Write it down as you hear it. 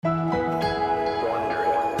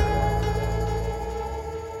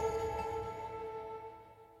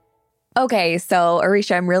Okay, so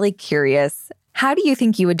Arisha, I'm really curious. How do you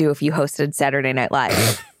think you would do if you hosted Saturday Night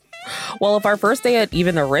Live? Well, if our first day at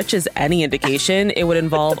Even the Rich is any indication, it would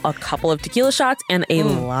involve a couple of tequila shots and a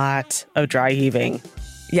lot of dry heaving.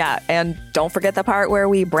 Yeah, and don't forget the part where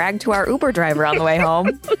we brag to our Uber driver on the way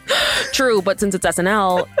home. True, but since it's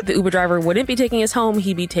SNL, the Uber driver wouldn't be taking us home.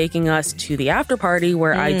 He'd be taking us to the after party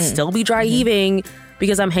where I'd still be dry heaving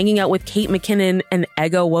because I'm hanging out with Kate McKinnon and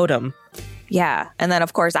Ego Woodham. Yeah, and then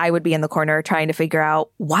of course I would be in the corner trying to figure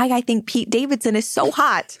out why I think Pete Davidson is so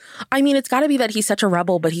hot. I mean, it's got to be that he's such a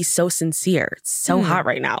rebel, but he's so sincere. It's so hot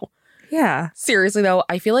right now. Yeah. Seriously, though,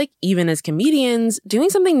 I feel like even as comedians, doing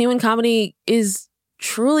something new in comedy is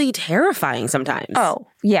truly terrifying sometimes. Oh,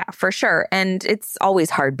 yeah, for sure. And it's always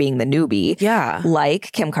hard being the newbie. Yeah.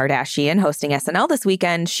 Like Kim Kardashian hosting SNL this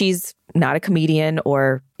weekend. She's not a comedian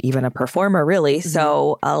or even a performer, really.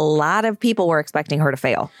 So a lot of people were expecting her to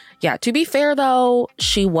fail. Yeah, to be fair, though,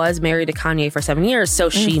 she was married to Kanye for 7 years, so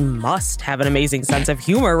she must have an amazing sense of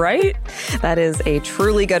humor, right? That is a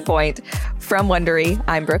truly good point. From Wondery,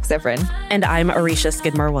 I'm Brooke Zifrin. And I'm Arisha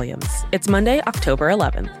Skidmore-Williams. It's Monday, October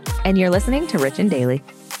 11th. And you're listening to Rich and Daily.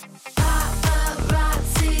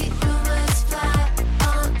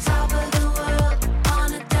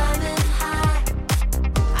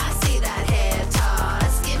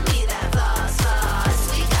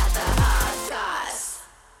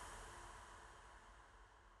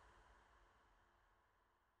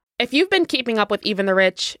 If you've been keeping up with Even the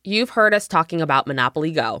Rich, you've heard us talking about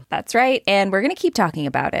Monopoly Go. That's right, and we're going to keep talking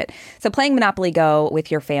about it. So playing Monopoly Go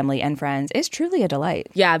with your family and friends is truly a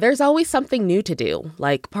delight. Yeah, there's always something new to do,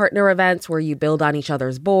 like partner events where you build on each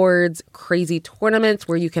other's boards, crazy tournaments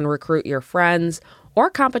where you can recruit your friends,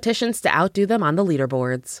 or competitions to outdo them on the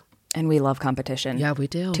leaderboards. And we love competition. Yeah, we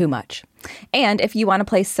do. Too much. And if you want to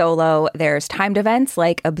play solo, there's timed events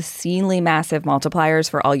like obscenely massive multipliers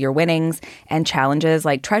for all your winnings and challenges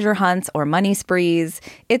like treasure hunts or money sprees.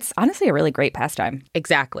 It's honestly a really great pastime.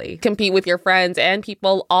 Exactly. Compete with your friends and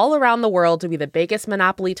people all around the world to be the biggest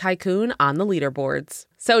Monopoly tycoon on the leaderboards.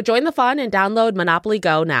 So join the fun and download Monopoly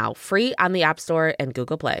Go now, free on the App Store and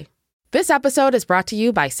Google Play. This episode is brought to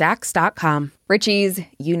you by Saks.com. Richies,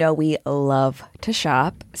 you know we love to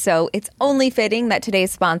shop, so it's only fitting that today's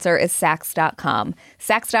sponsor is Saks.com.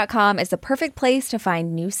 Saks.com is the perfect place to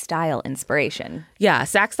find new style inspiration. Yeah,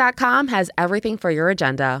 Saks.com has everything for your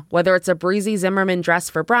agenda, whether it's a breezy Zimmermann dress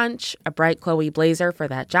for brunch, a bright Chloe blazer for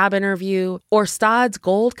that job interview, or Staud's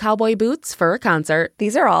gold cowboy boots for a concert.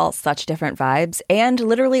 These are all such different vibes, and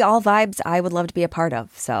literally all vibes I would love to be a part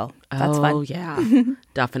of, so that's fun. Oh, yeah,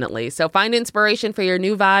 definitely. So find inspiration for your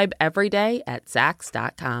new vibe every day at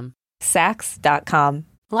Saks.com. Saks.com.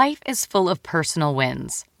 Life is full of personal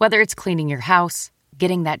wins. Whether it's cleaning your house,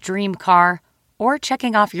 getting that dream car, or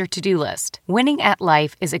checking off your to-do list, winning at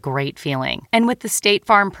life is a great feeling. And with the State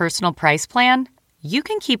Farm Personal Price Plan, you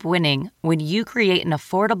can keep winning when you create an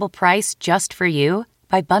affordable price just for you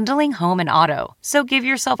by bundling home and auto. So give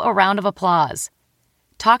yourself a round of applause.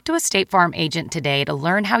 Talk to a State Farm agent today to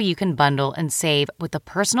learn how you can bundle and save with the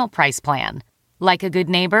Personal Price Plan. Like a good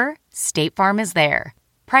neighbor, State Farm is there.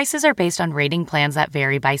 Prices are based on rating plans that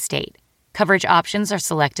vary by state. Coverage options are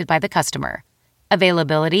selected by the customer.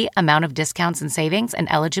 Availability, amount of discounts and savings, and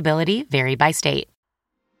eligibility vary by state.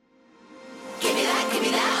 Give me that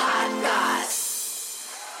hot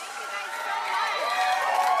goss.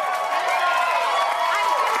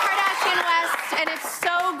 I'm Kim Kardashian West, and it's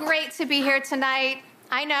so great to be here tonight.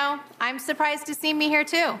 I know, I'm surprised to see me here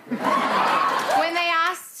too. When they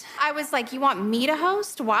asked, I was like, you want me to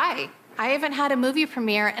host? Why? I haven't had a movie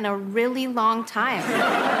premiere in a really long time.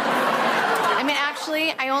 I mean,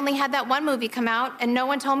 actually, I only had that one movie come out, and no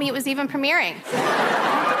one told me it was even premiering.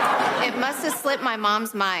 It must have slipped my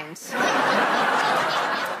mom's mind.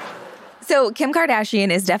 So Kim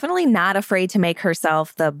Kardashian is definitely not afraid to make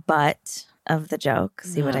herself the butt of the joke.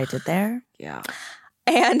 See what I did there? Yeah.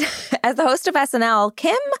 And as the host of SNL,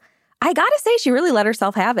 Kim, I gotta say, she really let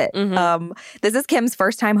herself have it. This is Kim's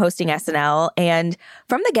first time hosting SNL. And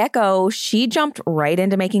from the get-go, she jumped right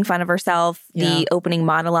into making fun of herself. Yeah. The opening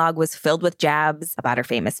monologue was filled with jabs about her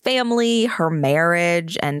famous family, her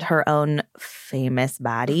marriage, and her own famous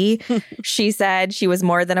body. She said she was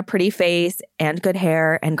more than a pretty face and good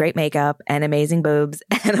hair and great makeup and amazing boobs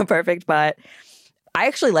and a perfect butt. I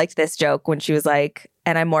actually liked this joke when she was like,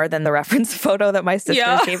 and I'm more than the reference photo that my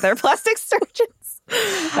sisters gave their plastic surgeons.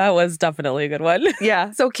 That was definitely a good one.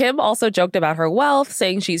 Yeah. So Kim also joked about her wealth,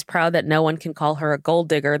 saying she's proud that no one can call her a gold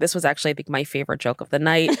digger. This was actually, I think, my favorite joke of the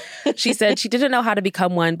night. She said she didn't know how to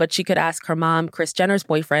become one, but she could ask her mom, Kris Jenner's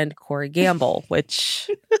boyfriend, Corey Gamble, which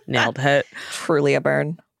nailed it. Truly a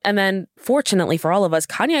burn. And then, fortunately for all of us,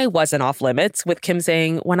 Kanye wasn't off limits, with Kim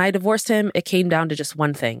saying, when I divorced him, it came down to just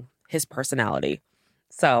one thing, his personality.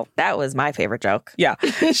 So that was my favorite joke. Yeah.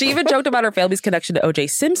 She even joked about her family's connection to O.J.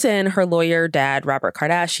 Simpson. Her lawyer, dad, Robert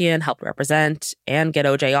Kardashian, helped represent and get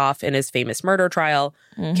O.J. off in his famous murder trial.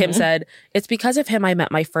 Kim said, it's because of him I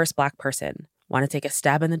met my first Black person. Want to take a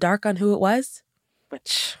stab in the dark on who it was?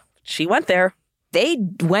 Which she went there. They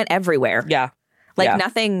went everywhere. Yeah. Like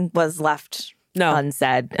nothing was left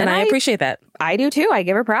unsaid. And I appreciate that. I do too. I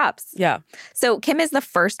give her props. Yeah. So Kim is the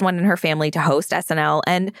first one in her family to host SNL.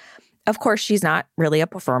 And of course, she's not really a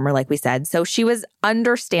performer, like we said. So she was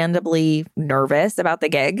understandably nervous about the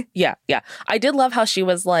gig. Yeah. I did love how she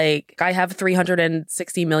was like, I have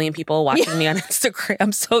 360 million people watching me on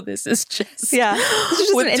Instagram. So this is just,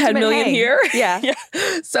 with 10 million here. Yeah.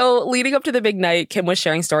 So leading up to the big night, Kim was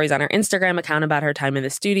sharing stories on her Instagram account about her time in the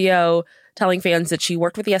studio, telling fans that she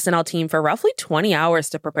worked with the SNL team for roughly 20 hours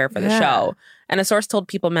to prepare for the show. And a source told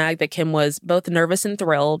People Mag that Kim was both nervous and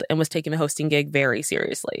thrilled and was taking the hosting gig very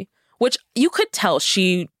seriously, which you could tell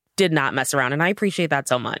she did not mess around. And I appreciate that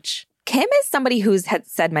so much. Kim is somebody who's had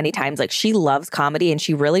said many times, like, she loves comedy and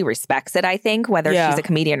she really respects it, I think, whether she's a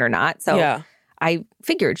comedian or not. So I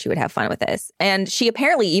figured she would have fun with this. And she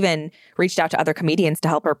apparently even reached out to other comedians to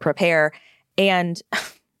help her prepare. And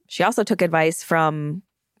she also took advice from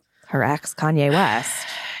her ex, Kanye West,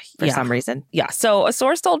 for some reason. Yeah. So a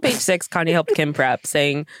source told Page Six Kanye helped Kim prep,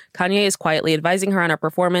 saying Kanye is quietly advising her on her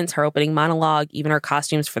performance, her opening monologue, even her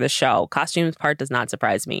costumes for the show. Costumes part does not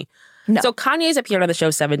surprise me. No. So Kanye's appeared on the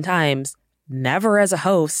show 7 times, never as a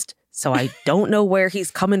host. So I don't know where he's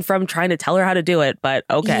coming from trying to tell her how to do it, but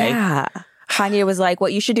okay. Yeah. Kanye was like,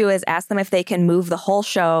 what you should do is ask them if they can move the whole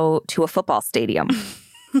show to a football stadium.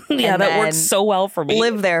 Yeah, that works so well for me.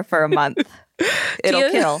 Live there for a month. It'll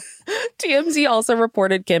kill. TMZ also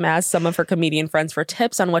reported Kim asked some of her comedian friends for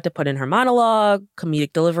tips on what to put in her monologue,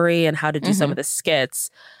 comedic delivery, and how to do some of the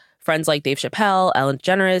skits. Friends like Dave Chappelle, Ellen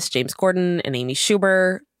DeGeneres, James Corden, and Amy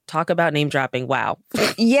Schumer. Talk about name dropping. Wow.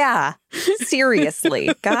 Yeah.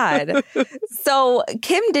 Seriously. God. So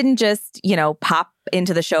Kim didn't just, pop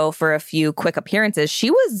into the show for a few quick appearances.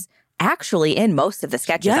 She was actually in most of the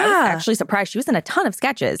sketches. I was actually surprised. She was in a ton of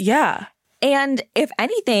sketches. Yeah. And if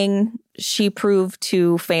anything, she proved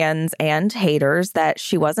to fans and haters that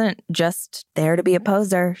she wasn't just there to be a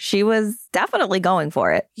poser. She was definitely going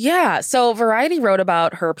for it. Yeah. So Variety wrote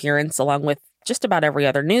about her appearance along with just about every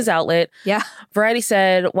other news outlet. Yeah. Variety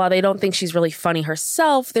said, while they don't think she's really funny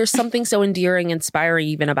herself, there's something so endearing, inspiring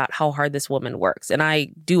even about how hard this woman works. And I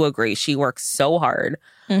do agree. She works so hard.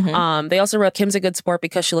 They also wrote Kim's a good sport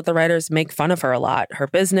because she let the writers make fun of her a lot. Her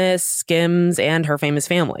business, Skims, and her famous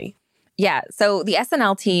family. Yeah. So the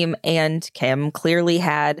SNL team and Kim clearly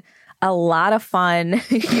had a lot of fun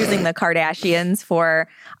using the Kardashians for,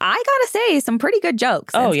 I gotta say, some pretty good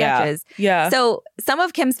jokes and sketches. Yeah. So some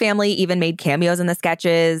of Kim's family even made cameos in the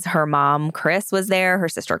sketches. Her mom, Kris, was there. Her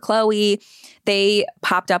sister, Khloe. They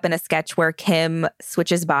popped up in a sketch where Kim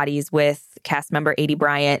switches bodies with cast member Aidy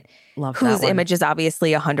Bryant, whose image is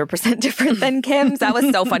obviously 100% different than Kim's. That was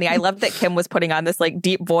so funny. I loved that Kim was putting on this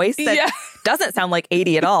deep voice that doesn't sound like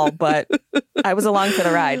Aidy at all, but I was along for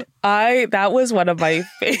the ride. That was one of my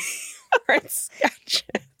favorite sketches.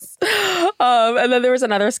 And then there was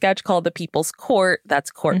another sketch called The People's Court.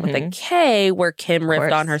 That's Court with a K, where Kim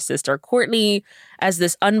riffed on her sister Kourtney as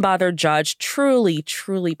this unbothered judge, truly,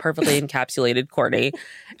 truly perfectly encapsulated Kourtney.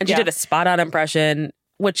 And she did a spot-on impression,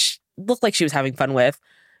 which looked like she was having fun with.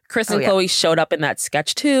 Kris and Khloe showed up in that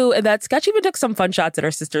sketch too. And that sketch even took some fun shots at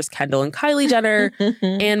her sisters Kendall and Kylie Jenner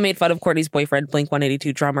and made fun of Kourtney's boyfriend,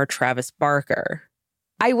 Blink-182 drummer Travis Barker.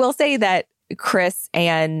 I will say that Kris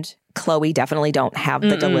and Khloe definitely don't have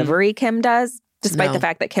the delivery Kim does, despite the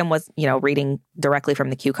fact that Kim was, reading directly from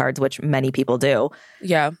the cue cards, which many people do.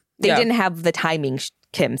 Yeah. They didn't have the timing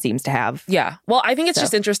Kim seems to have. Yeah. Well, I think it's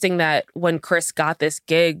just interesting that when Kris got this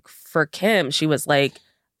gig for Kim, she was like,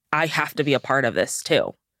 I have to be a part of this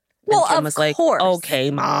too. Well, and Kim of was course. Like,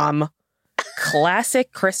 okay, Mom.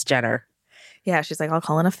 Classic Kris Jenner. Yeah, she's like, I'll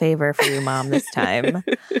call in a favor for you, Mom, this time.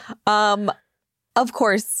 Of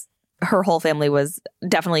course, her whole family was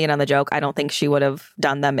definitely in on the joke. I don't think she would have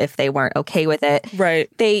done them if they weren't okay with it. Right.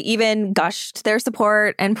 They even gushed their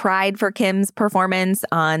support and pride for Kim's performance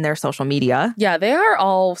on their social media. Yeah, they are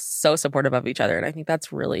all so supportive of each other. And I think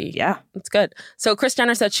that's really, it's good. So Kris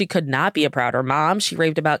Jenner said she could not be a prouder mom. She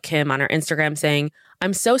raved about Kim on her Instagram saying,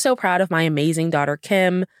 I'm so proud of my amazing daughter,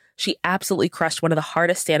 Kim. She absolutely crushed one of the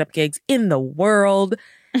hardest stand-up gigs in the world.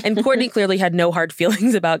 And Kourtney clearly had no hard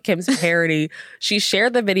feelings about Kim's parody. She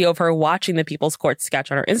shared the video of her watching the People's Court sketch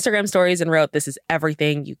on her Instagram stories and wrote, "This is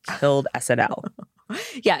everything. You killed SNL."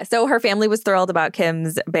 Yeah, so her family was thrilled about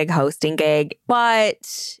Kim's big hosting gig,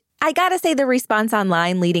 but I gotta say the response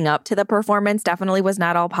online leading up to the performance definitely was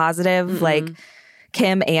not all positive. Mm-mm. Like,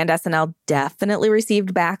 Kim and SNL definitely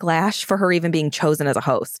received backlash for her even being chosen as a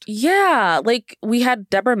host. Yeah, like we had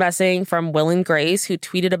Deborah Messing from Will and Grace who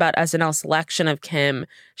tweeted about SNL's selection of Kim.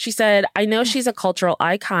 She said, I know she's a cultural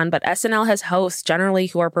icon, but SNL has hosts generally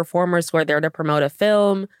who are performers who are there to promote a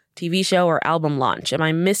film, TV show, or album launch. Am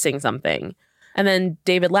I missing something? And then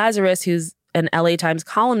David Lazarus, who's an LA Times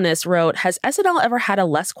columnist, wrote, has SNL ever had a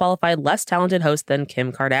less qualified, less talented host than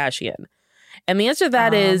Kim Kardashian? And the answer to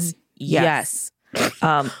that is yes.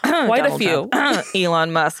 Quite a few.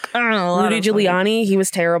 Elon Musk. Rudy Giuliani, he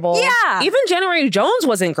was terrible. Yeah. Even January Jones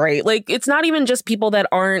wasn't great. Like, it's not even just people that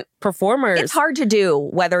aren't performers. It's hard to do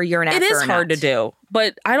whether you're an actor or not. It is hard to do.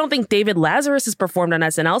 But I don't think David Lazarus has performed on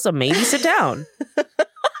SNL, so maybe sit down.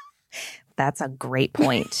 That's a great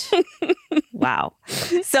point. Wow.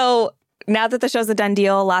 So now that the show's a done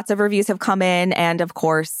deal, lots of reviews have come in. And of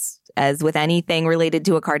course, as with anything related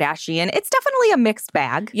to a Kardashian, it's definitely a mixed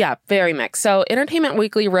bag. Yeah, very mixed. So Entertainment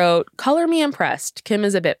Weekly wrote, color me impressed. Kim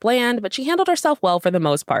is a bit bland, but she handled herself well for the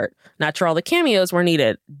most part. Not sure all the cameos were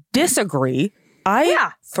needed. Disagree.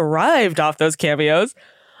 I thrived off those cameos.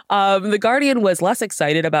 The Guardian was less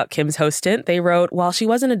excited about Kim's host stint. They wrote, while she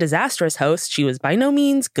wasn't a disastrous host, she was by no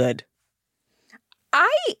means good.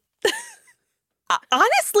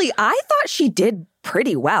 Honestly, I thought she did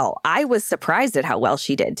pretty well. I was surprised at how well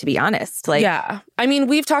she did, to be honest. Like, yeah. I mean,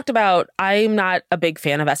 we've talked about, I'm not a big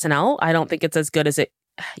fan of SNL. I don't think it's as good as it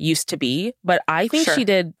used to be, but I think she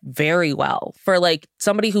did very well for like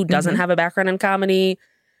somebody who doesn't have a background in comedy.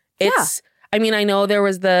 It's, I mean, I know there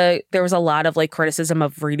was a lot of like criticism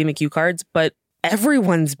of reading the cue cards, but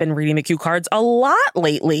everyone's been reading the cue cards a lot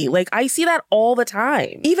lately. Like, I see that all the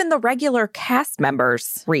time. Even the regular cast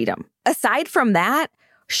members read them. Aside from that,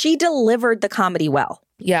 she delivered the comedy well.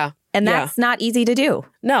 Yeah. And that's not easy to do.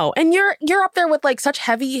 No. And you're up there with like such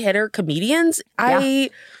heavy hitter comedians. I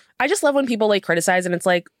just love when people like criticize and it's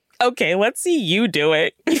like, okay, let's see you do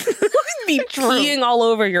it. Be peeing all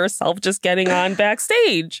over yourself just getting on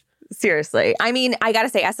backstage. Seriously. I mean, I got to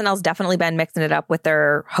say, SNL's definitely been mixing it up with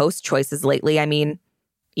their host choices lately. I mean,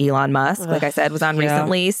 Elon Musk, like I said, was on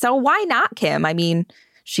recently. So why not Kim? I mean,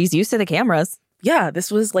 she's used to the cameras. Yeah, this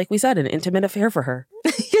was, like we said, an intimate affair for her.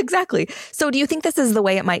 Exactly. So do you think this is the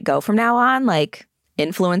way it might go from now on? Like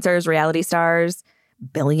influencers, reality stars,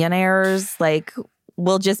 billionaires, like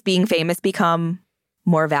will just being famous become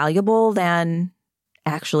more valuable than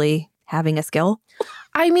actually having a skill?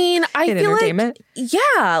 I mean, I feel like,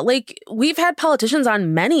 yeah, like we've had politicians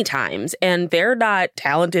on many times and they're not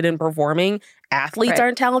talented in performing. Athletes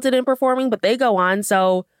aren't talented in performing, but they go on.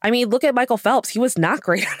 So, I mean, look at Michael Phelps. He was not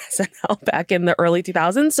great on SNL back in the early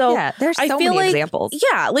 2000s. So yeah, there's so many examples.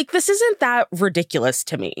 Yeah, like this isn't that ridiculous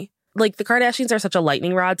to me. Like the Kardashians are such a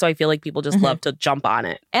lightning rod. So I feel like people just love to jump on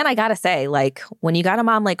it. And I got to say, like when you got a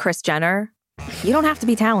mom like Kris Jenner, you don't have to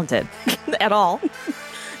be talented at all.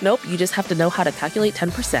 Nope, you just have to know how to calculate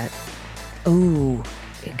 10%. Ooh,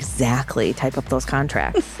 exactly. Type up those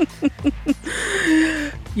contracts.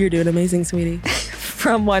 You're doing amazing, sweetie.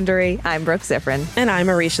 From Wondery, I'm Brooke Ziffrin. And I'm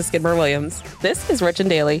Arisha Skidmore-Williams. This is Rich and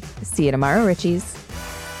Daily. See you tomorrow, Richies.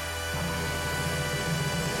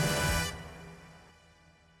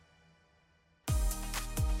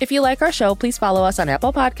 If you like our show, please follow us on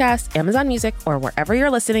Apple Podcasts, Amazon Music, or wherever you're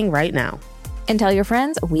listening right now. And tell your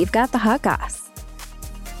friends we've got the hot goss.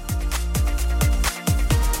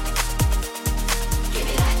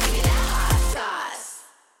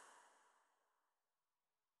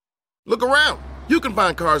 Look around. You can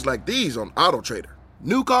find cars like these on AutoTrader.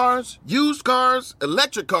 New cars, used cars,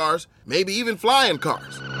 electric cars, maybe even flying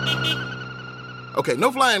cars. Okay,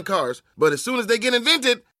 no flying cars, but as soon as they get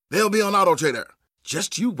invented, they'll be on AutoTrader.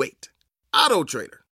 Just you wait. AutoTrader.